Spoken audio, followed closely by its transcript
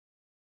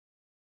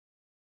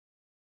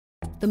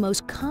The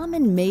most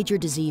common major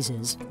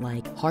diseases,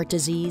 like heart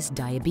disease,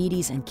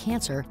 diabetes, and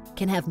cancer,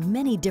 can have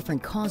many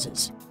different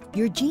causes.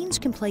 Your genes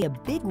can play a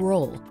big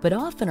role, but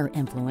often are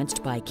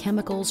influenced by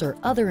chemicals or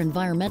other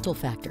environmental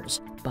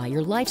factors, by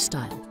your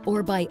lifestyle,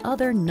 or by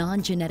other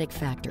non-genetic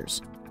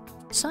factors.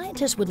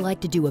 Scientists would like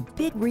to do a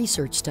big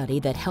research study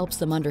that helps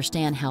them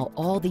understand how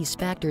all these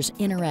factors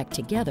interact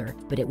together,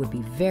 but it would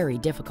be very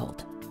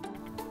difficult.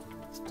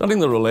 Studying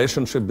the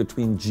relationship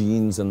between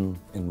genes and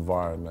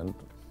environment,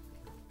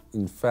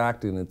 in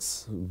fact, in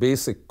its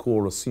basic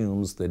core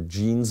assumes that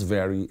genes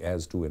vary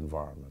as do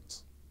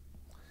environments.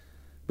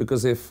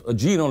 Because if a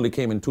gene only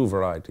came in two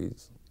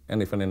varieties,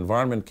 and if an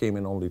environment came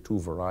in only two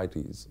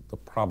varieties, the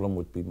problem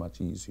would be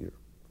much easier.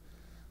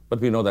 But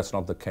we know that's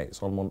not the case.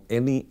 Almost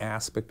any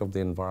aspect of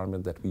the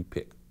environment that we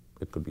pick,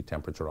 it could be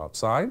temperature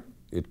outside,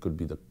 it could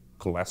be the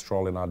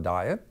cholesterol in our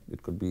diet,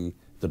 it could be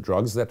the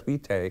drugs that we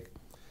take,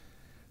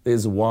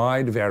 there's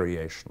wide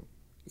variation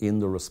in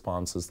the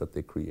responses that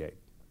they create.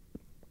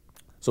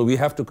 So we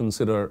have to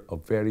consider a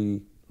very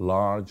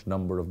large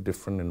number of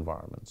different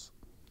environments.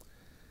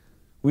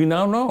 We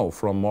now know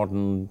from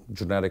modern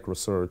genetic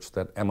research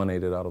that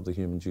emanated out of the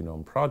Human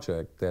Genome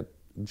Project that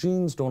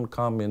genes don't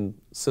come in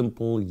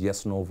simple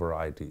yes-no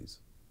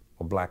varieties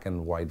or black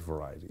and white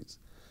varieties.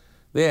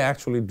 They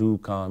actually do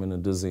come in a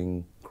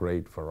dizzying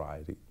great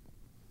variety.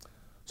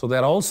 So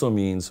that also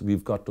means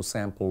we've got to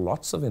sample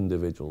lots of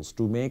individuals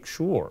to make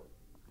sure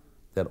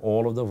that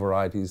all of the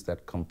varieties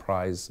that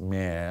comprise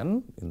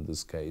man, in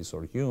this case,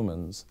 or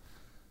humans,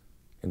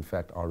 in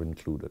fact, are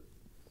included.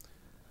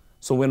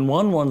 So when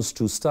one wants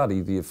to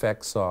study the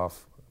effects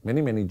of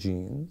many, many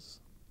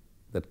genes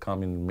that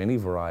come in many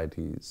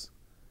varieties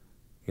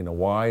in a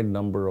wide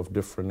number of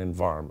different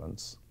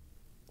environments,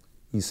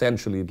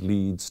 essentially it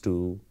leads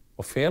to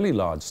a fairly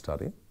large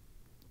study,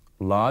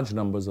 large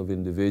numbers of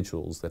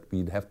individuals that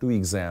we'd have to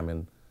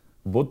examine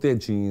both their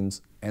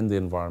genes and the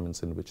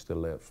environments in which they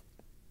live.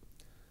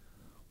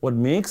 What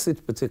makes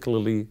it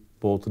particularly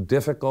both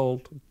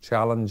difficult,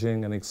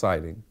 challenging, and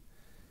exciting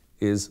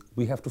is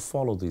we have to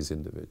follow these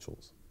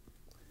individuals.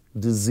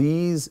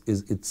 Disease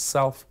is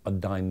itself a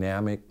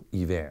dynamic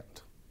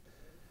event.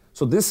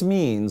 So this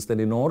means that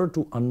in order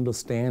to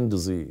understand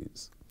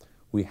disease,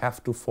 we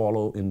have to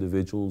follow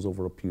individuals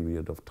over a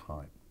period of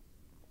time.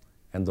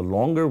 And the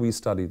longer we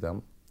study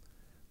them,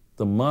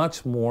 the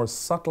much more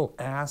subtle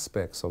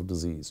aspects of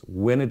disease,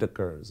 when it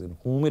occurs, in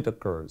whom it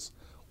occurs,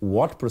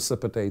 what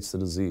precipitates the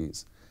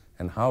disease,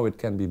 and how it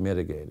can be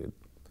mitigated,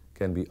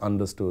 can be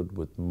understood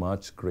with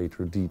much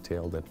greater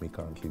detail than we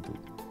currently do.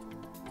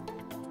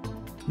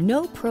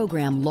 No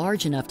program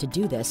large enough to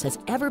do this has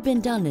ever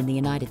been done in the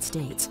United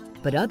States,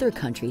 but other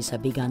countries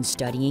have begun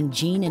studying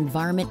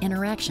gene-environment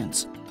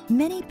interactions.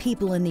 Many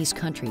people in these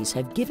countries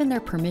have given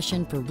their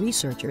permission for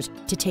researchers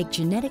to take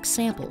genetic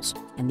samples,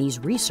 and these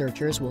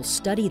researchers will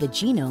study the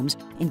genomes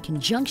in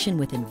conjunction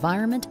with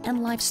environment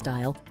and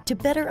lifestyle to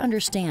better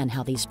understand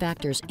how these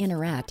factors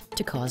interact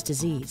to cause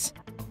disease.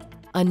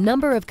 A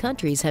number of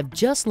countries have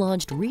just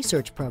launched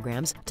research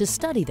programs to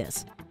study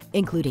this,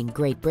 including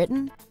Great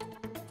Britain,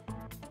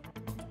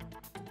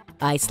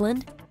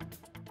 Iceland,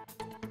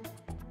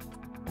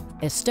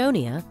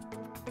 Estonia,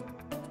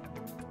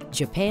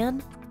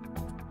 Japan,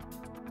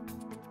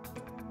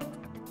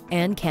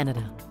 and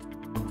Canada.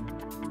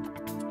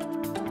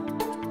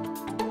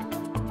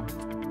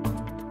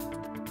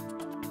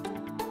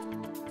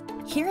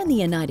 Here in the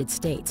United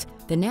States,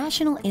 the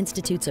National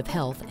Institutes of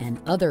Health and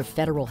other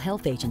federal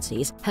health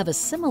agencies have a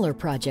similar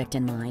project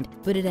in mind,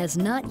 but it has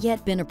not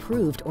yet been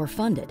approved or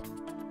funded.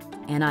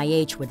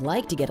 NIH would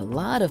like to get a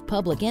lot of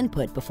public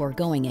input before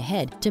going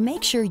ahead to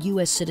make sure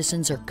U.S.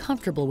 citizens are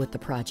comfortable with the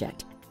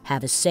project,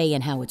 have a say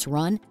in how it's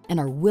run, and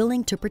are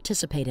willing to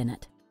participate in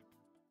it.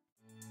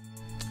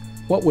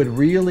 What would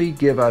really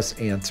give us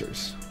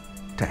answers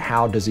to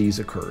how disease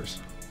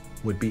occurs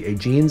would be a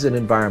genes and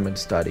environment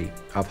study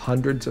of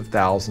hundreds of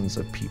thousands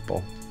of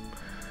people.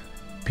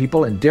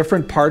 People in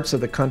different parts of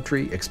the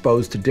country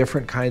exposed to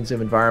different kinds of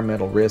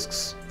environmental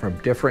risks from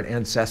different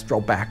ancestral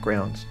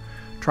backgrounds,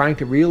 trying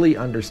to really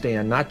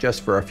understand, not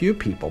just for a few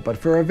people, but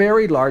for a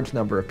very large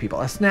number of people,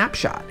 a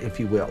snapshot,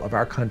 if you will, of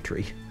our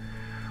country.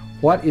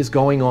 What is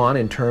going on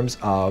in terms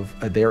of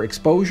their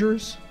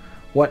exposures?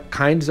 What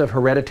kinds of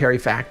hereditary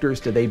factors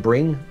do they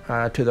bring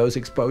to those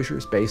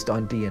exposures based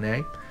on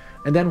DNA?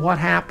 And then what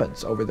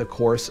happens over the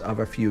course of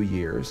a few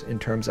years in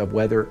terms of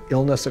whether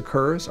illness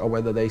occurs or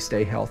whether they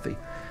stay healthy.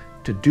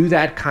 To do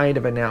that kind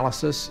of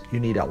analysis, you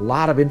need a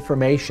lot of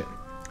information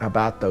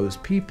about those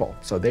people.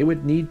 So they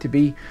would need to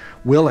be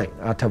willing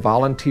to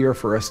volunteer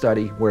for a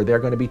study where they're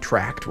going to be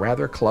tracked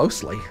rather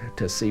closely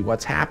to see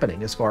what's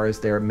happening as far as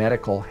their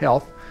medical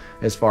health,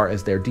 as far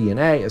as their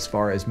DNA, as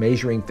far as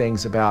measuring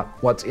things about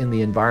what's in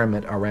the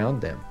environment around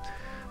them.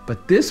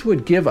 But this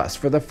would give us,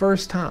 for the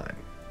first time,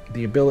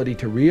 the ability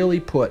to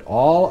really put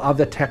all of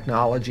the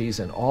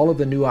technologies and all of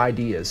the new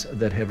ideas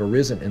that have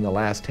arisen in the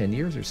last 10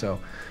 years or so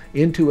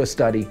into a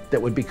study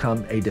that would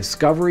become a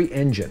discovery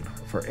engine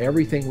for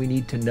everything we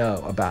need to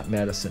know about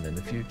medicine in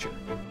the future.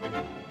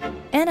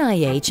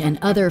 NIH and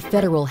other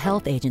federal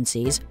health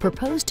agencies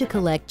propose to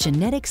collect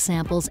genetic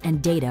samples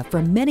and data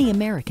from many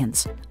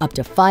Americans, up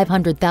to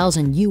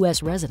 500,000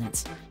 U.S.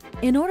 residents.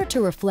 In order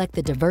to reflect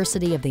the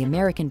diversity of the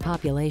American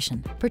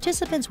population,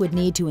 participants would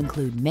need to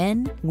include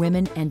men,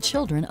 women, and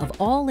children of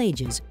all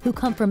ages who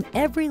come from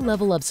every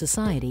level of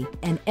society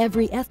and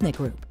every ethnic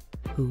group,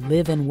 who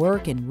live and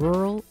work in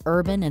rural,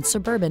 urban, and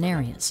suburban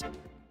areas.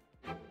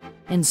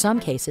 In some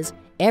cases,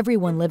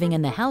 everyone living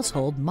in the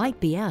household might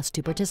be asked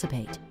to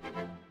participate.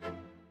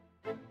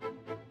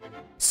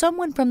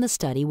 Someone from the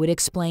study would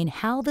explain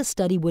how the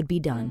study would be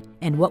done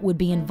and what would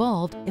be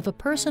involved if a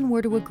person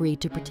were to agree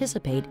to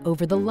participate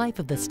over the life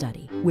of the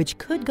study, which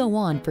could go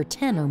on for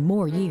 10 or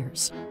more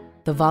years.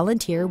 The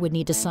volunteer would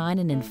need to sign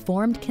an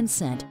informed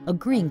consent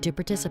agreeing to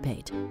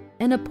participate.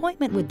 An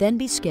appointment would then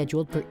be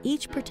scheduled for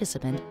each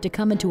participant to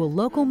come into a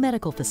local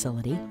medical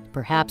facility,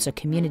 perhaps a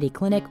community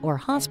clinic or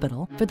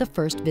hospital, for the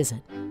first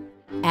visit.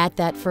 At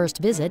that first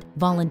visit,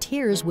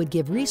 volunteers would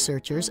give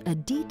researchers a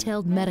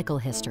detailed medical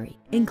history,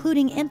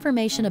 including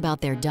information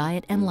about their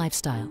diet and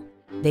lifestyle.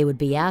 They would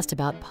be asked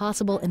about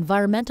possible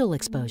environmental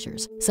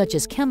exposures, such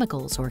as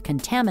chemicals or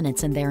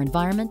contaminants in their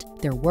environment,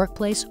 their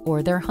workplace,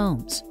 or their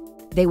homes.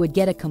 They would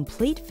get a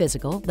complete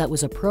physical that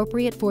was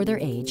appropriate for their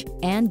age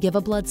and give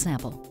a blood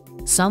sample.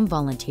 Some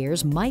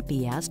volunteers might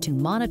be asked to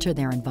monitor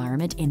their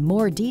environment in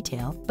more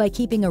detail by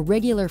keeping a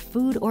regular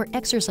food or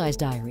exercise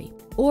diary,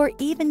 or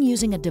even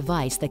using a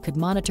device that could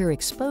monitor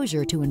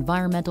exposure to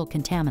environmental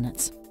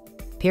contaminants.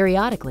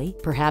 Periodically,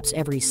 perhaps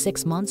every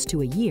 6 months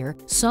to a year,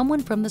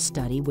 someone from the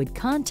study would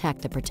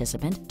contact the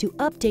participant to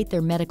update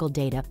their medical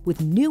data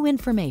with new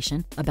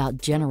information about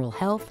general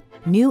health,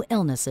 new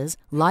illnesses,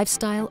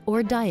 lifestyle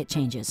or diet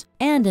changes,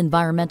 and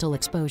environmental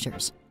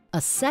exposures. A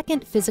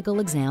second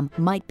physical exam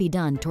might be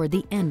done toward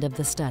the end of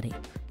the study.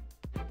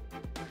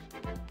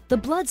 The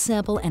blood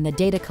sample and the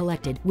data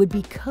collected would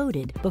be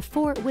coded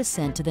before it was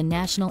sent to the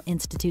National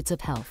Institutes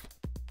of Health.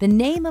 The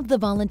name of the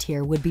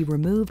volunteer would be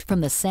removed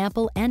from the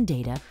sample and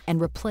data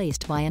and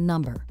replaced by a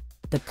number.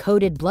 The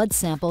coded blood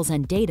samples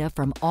and data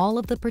from all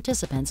of the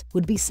participants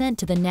would be sent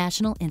to the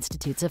National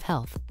Institutes of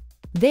Health.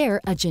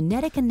 There, a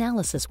genetic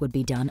analysis would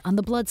be done on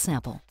the blood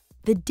sample.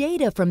 The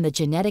data from the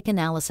genetic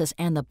analysis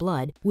and the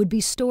blood would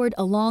be stored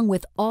along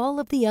with all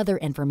of the other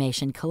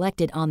information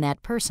collected on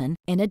that person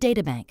in a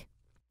databank.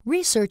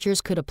 Researchers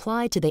could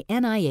apply to the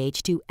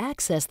NIH to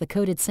access the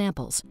coded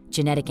samples,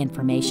 genetic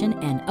information,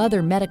 and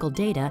other medical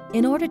data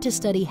in order to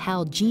study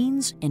how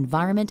genes,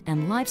 environment,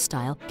 and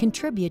lifestyle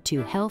contribute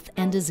to health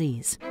and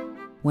disease.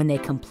 When they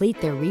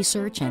complete their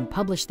research and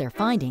publish their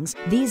findings,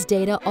 these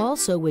data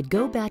also would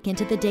go back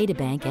into the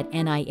databank at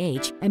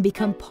NIH and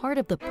become part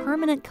of the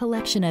permanent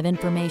collection of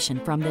information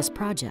from this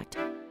project,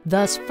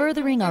 thus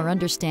furthering our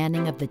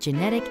understanding of the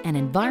genetic and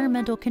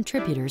environmental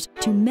contributors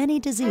to many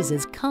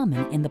diseases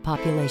common in the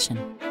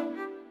population.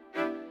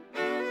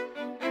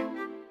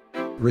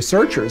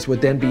 Researchers would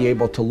then be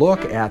able to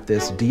look at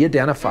this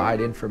de-identified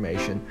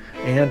information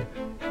and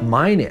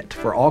mine it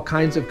for all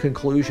kinds of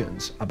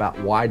conclusions about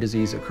why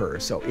disease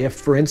occurs. So if,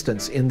 for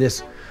instance, in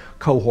this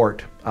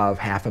cohort of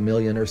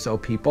 500,000 or so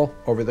people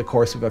over the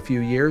course of a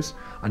few years,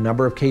 a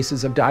number of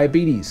cases of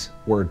diabetes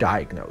were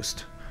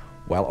diagnosed.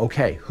 Well,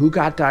 okay, who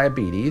got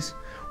diabetes?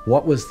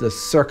 What was the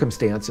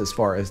circumstance as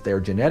far as their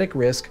genetic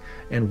risk,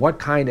 and what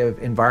kind of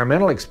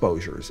environmental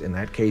exposures? In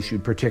that case,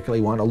 you'd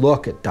particularly want to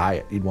look at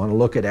diet, you'd want to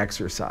look at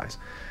exercise.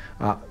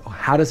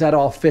 How does that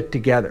all fit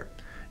together?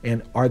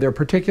 And are there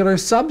particular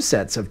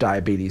subsets of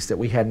diabetes that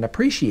we hadn't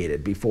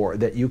appreciated before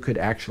that you could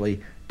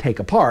actually take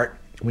apart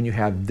when you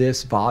have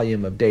this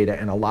volume of data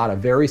and a lot of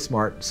very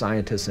smart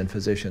scientists and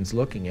physicians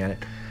looking at it?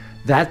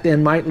 That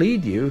then might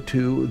lead you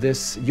to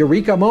this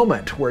eureka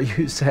moment where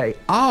you say,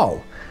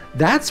 oh,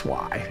 that's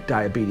why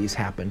diabetes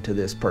happened to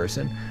this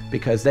person,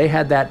 because they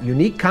had that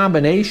unique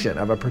combination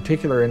of a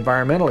particular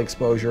environmental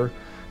exposure,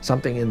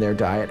 something in their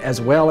diet,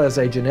 as well as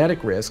a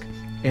genetic risk.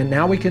 And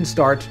now we can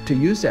start to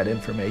use that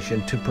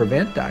information to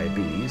prevent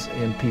diabetes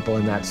in people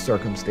in that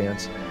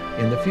circumstance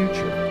in the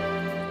future.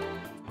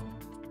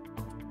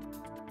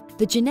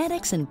 The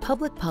Genetics and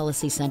Public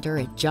Policy Center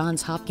at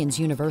Johns Hopkins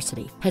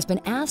University has been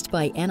asked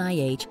by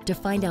NIH to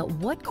find out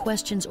what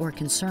questions or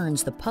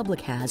concerns the public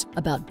has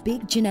about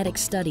big genetic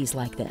studies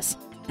like this,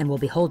 and will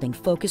be holding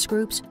focus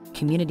groups,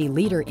 community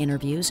leader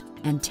interviews,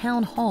 and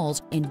town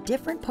halls in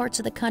different parts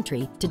of the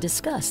country to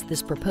discuss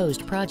this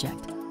proposed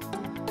project.